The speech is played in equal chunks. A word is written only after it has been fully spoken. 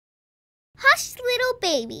Hush, little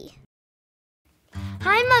baby.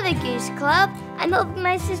 Hi, Mother Goose Club. I'm helping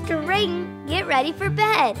my sister Reagan get ready for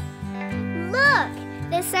bed. Look,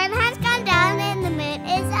 the sun has gone down and the moon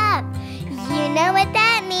is up. You know what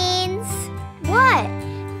that means. What?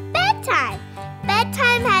 Bedtime.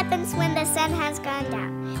 Bedtime happens when the sun has gone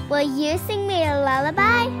down. Will you sing me a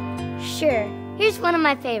lullaby? Sure. Here's one of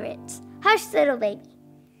my favorites. Hush, little baby.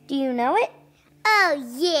 Do you know it? Oh,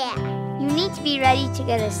 yeah. You need to be ready to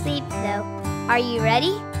go to sleep, though. Are you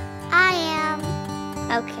ready? I am.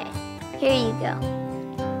 Okay, here you go.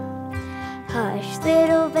 Hush,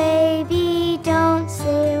 little baby, don't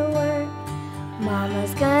say a word.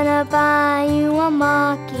 Mama's gonna buy you a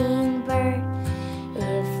mockingbird.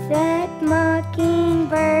 If that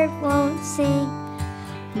mockingbird won't sing,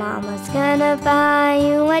 Mama's gonna buy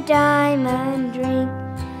you a diamond ring.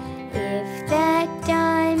 If that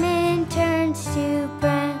diamond turns to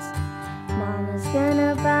brass, Mama's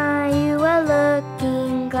gonna buy you a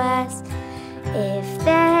looking glass. If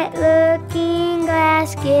that looking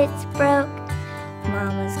glass gets broke,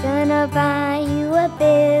 Mama's gonna buy you a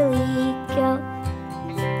billy goat.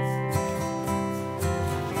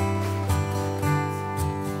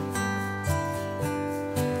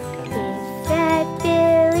 If that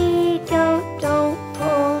billy goat don't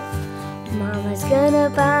pull, Mama's gonna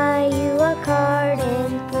buy you a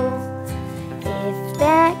garden pool. If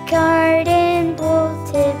that garden pool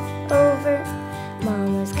tips over,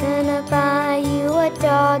 Mama's gonna buy you a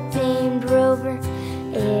dog named Rover.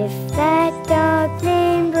 If that dog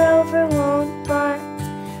named Rover won't bark,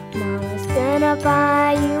 Mama's gonna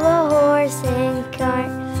buy you a horse and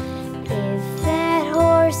cart. If that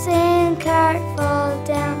horse and cart fall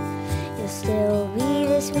down, you'll still be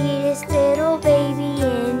the sweetest little baby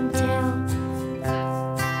in town.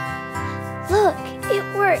 Look, it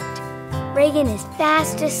worked. Reagan is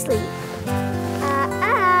fast asleep.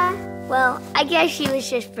 Well, I guess she was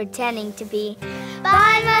just pretending to be.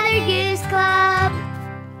 Bye, Mother Goose Club!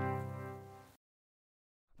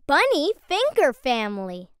 Bunny Finger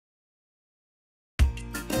Family.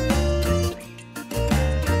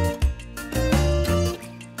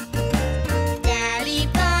 Daddy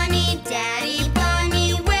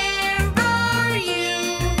Bunny, where are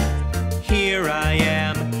you? Here I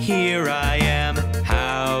am,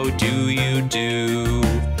 how do you do?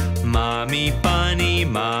 Mommy Bunny,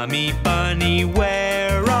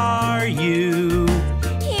 where are you?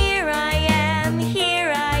 Here I am,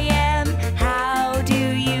 how do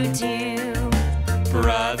you do?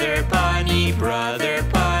 Brother Bunny,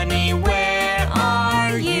 where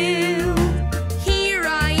are you? Here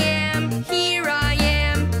I am,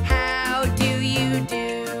 how do you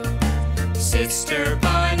do? Sister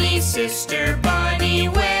Bunny,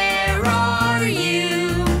 where are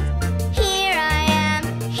you? Here I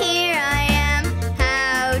am,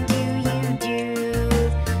 how do you do?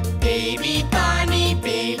 Baby Bunny,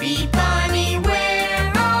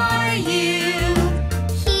 where are you?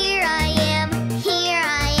 Here I am,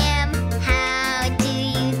 how do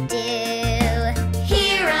you do?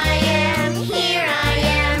 Here I am,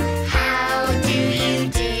 how do you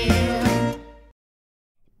do?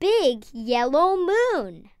 Big Yellow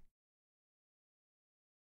Moon.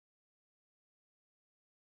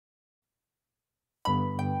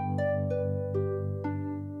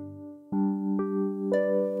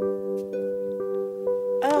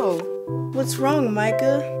 Oh, what's wrong,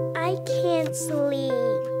 Micah? I can't sleep.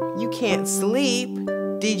 You can't sleep?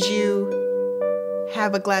 Did you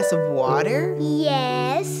have a glass of water?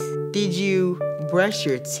 Yes. Did you brush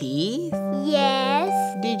your teeth? Yes.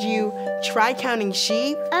 Did you try counting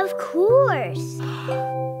sheep? Of course.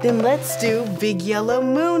 Then let's do Big Yellow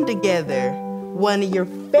Moon together. One of your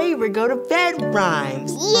favorite go-to-bed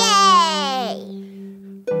rhymes. Yay!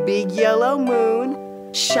 Big yellow moon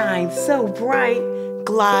shines so bright,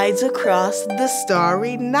 glides across the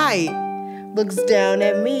starry night, looks down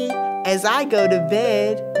at me as I go to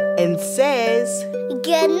bed and says,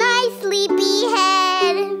 Good night,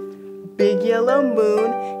 sleepyhead. Big yellow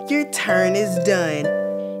moon, your turn is done.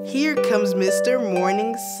 Here comes Mr.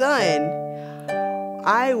 Morning Sun.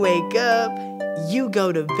 I wake up, you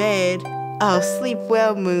go to bed. Oh, sleep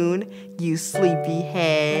well, moon, you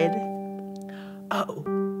sleepyhead. Oh,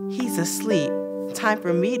 he's asleep. Time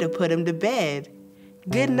for me to put him to bed.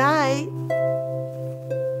 Good night.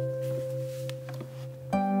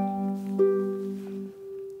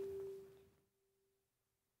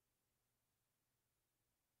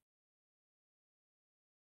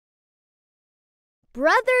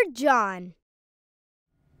 Brother John.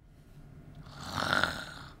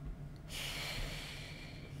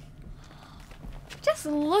 Just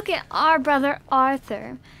look at our brother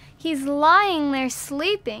Arthur. He's lying there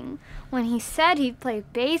sleeping when he said he'd play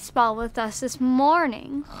baseball with us this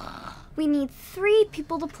morning. We need 3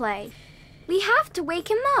 people to play. We have to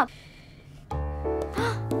wake him up.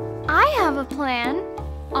 I have a plan.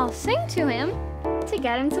 I'll sing to him to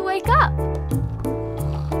get him to wake up.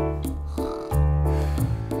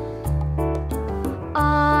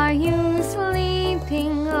 Are you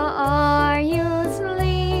sleeping? Are you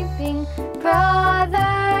sleeping?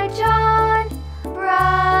 Brother John,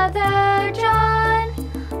 Brother John.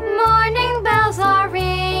 Morning bells are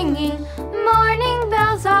ringing, morning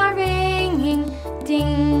bells are ringing.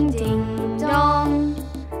 Ding, ding, dong,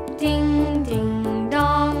 ding, ding,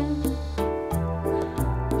 dong.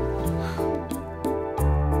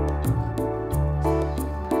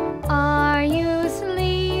 Are you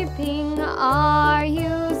sleeping? Are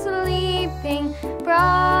you sleeping?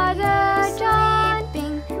 Brother John,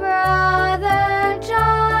 Brother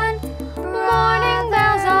John. Morning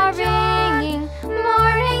bells are ringing,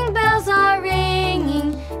 morning bells are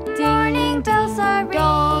ringing. Ding, bells are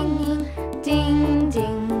ringing, ding,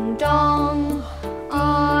 ding, dong.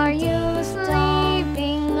 Are you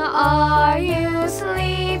sleeping? Are you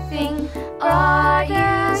sleeping? Are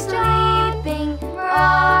you sleeping?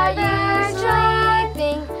 Are you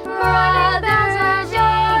sleeping? Morning bells are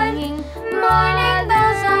ringing, morning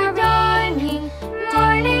bells are ringing.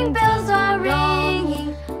 Morning bells are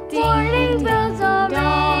ringing, morning bells are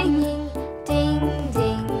ringing. Ding,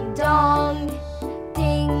 ding, dong,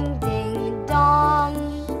 ding, ding, dong.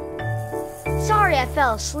 Sorry I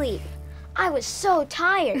fell asleep. I was so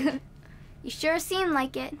tired. You sure seem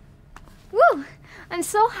like it. Woo! I'm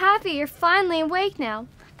so happy you're finally awake now.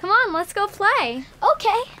 Come on, let's go play.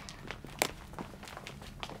 Okay.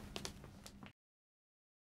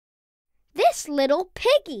 This little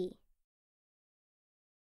piggy.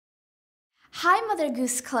 Hi, Mother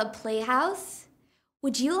Goose Club Playhouse.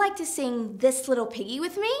 Would you like to sing This Little Piggy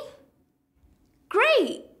with me?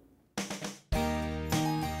 Great!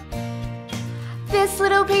 This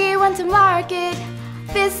little piggy went to market.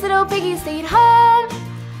 This little piggy stayed home.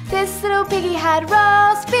 This little piggy had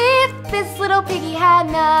roast beef. This little piggy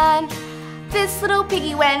had none. This little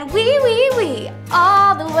piggy went wee, wee, wee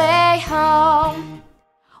all the way home.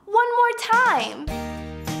 One more time.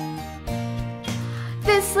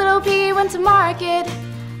 This little piggy went to market.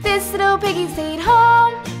 This little piggy stayed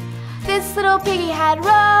home. This little piggy had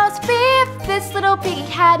roast beef. This little piggy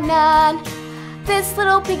had none. This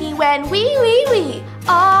little piggy went wee, wee, wee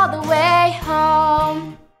all the way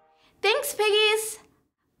home. Thanks, piggies.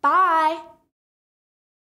 Bye.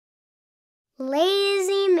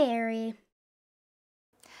 Lazy Mary.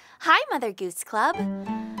 Hi, Mother Goose Club.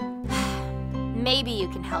 Maybe you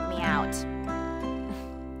can help me out.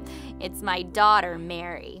 It's my daughter,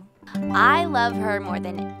 Mary. I love her more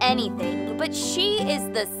than anything, but she is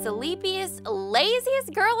the sleepiest,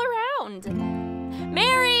 laziest girl around.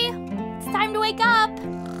 Mary, it's time to wake up.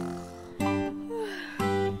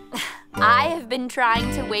 I have been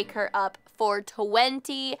trying to wake her up for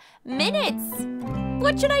 20 minutes.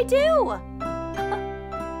 What should I do?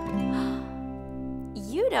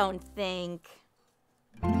 You don't think,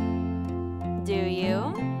 do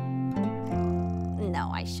you?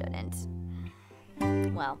 No, I shouldn't.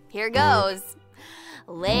 Well, here goes.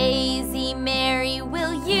 Lazy Mary,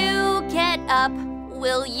 will you get up?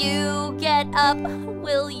 Will you get up?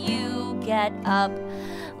 Will you get up?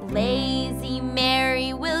 Lazy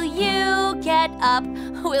Mary, will you get up?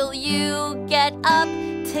 Will you get up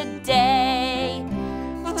today?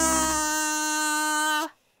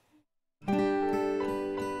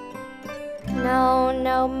 No,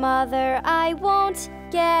 no, Mother, I won't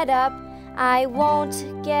get up. I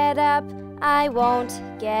won't get up. I won't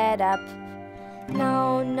get up.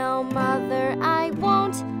 No, no, Mother, I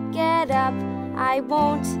won't get up. I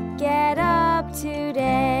won't get up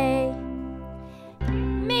today.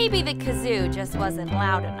 Maybe the kazoo just wasn't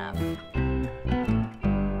loud enough.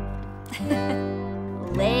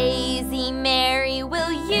 Lazy Mary,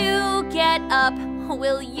 will you get up?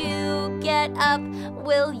 Will you get up?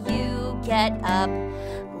 Will you get up?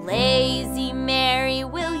 Lazy Mary,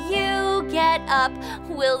 will you get up?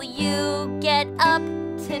 Will you get up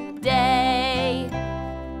today?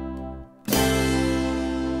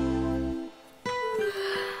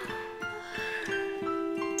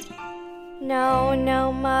 No,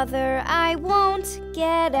 no, Mother, I won't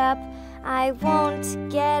get up. I won't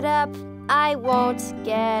get up. I won't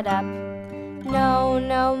get up. No,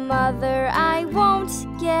 no, Mother, I won't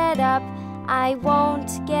get up. I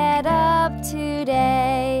won't get up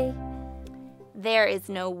today. There is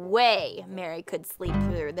no way Mary could sleep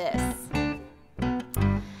through this.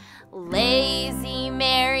 Lazy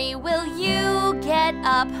Mary, will you get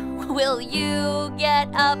up? Will you get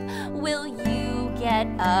up? Will you get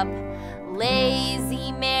up?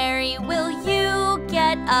 Lazy Mary, will you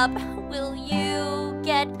get up? Will you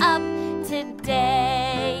get up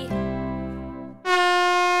today?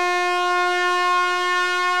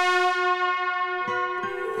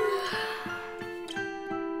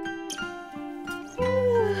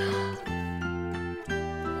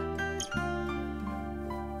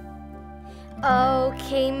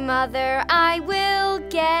 Okay, Mother, I will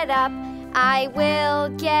get up. I will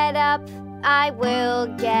get up. I will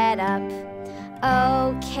get up.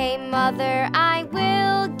 Okay, Mother, I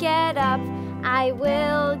will get up. I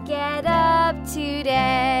will get up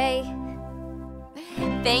today.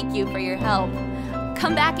 Thank you for your help.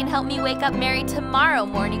 Come back and help me wake up Mary tomorrow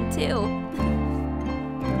morning, too.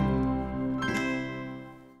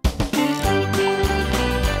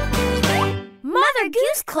 Mother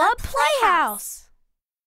Goose Club Playhouse.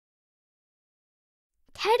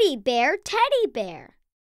 Teddy bear, teddy bear.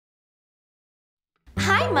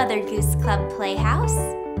 Hi, Mother Goose Club Playhouse.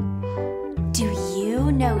 Do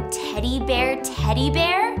you know Teddy Bear, Teddy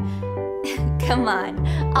Bear? Come on,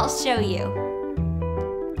 I'll show you.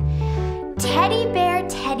 Teddy Bear,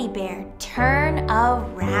 turn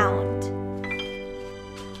around.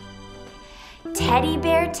 Teddy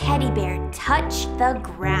Bear, touch the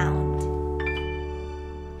ground.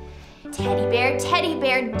 Teddy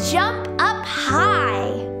Bear, jump up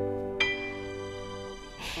high.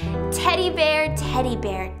 Teddy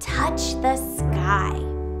Bear, touch the sky.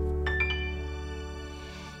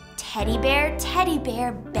 Teddy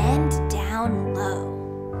Bear, bend down low.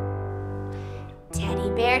 Teddy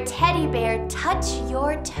Bear, touch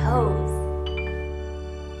your toes.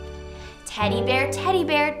 Teddy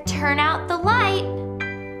Bear, turn out the light.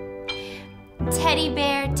 Teddy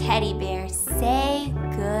Bear, say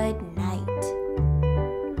good night.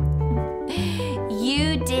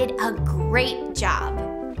 You did a great job.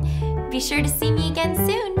 Be sure to see me again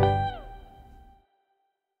soon.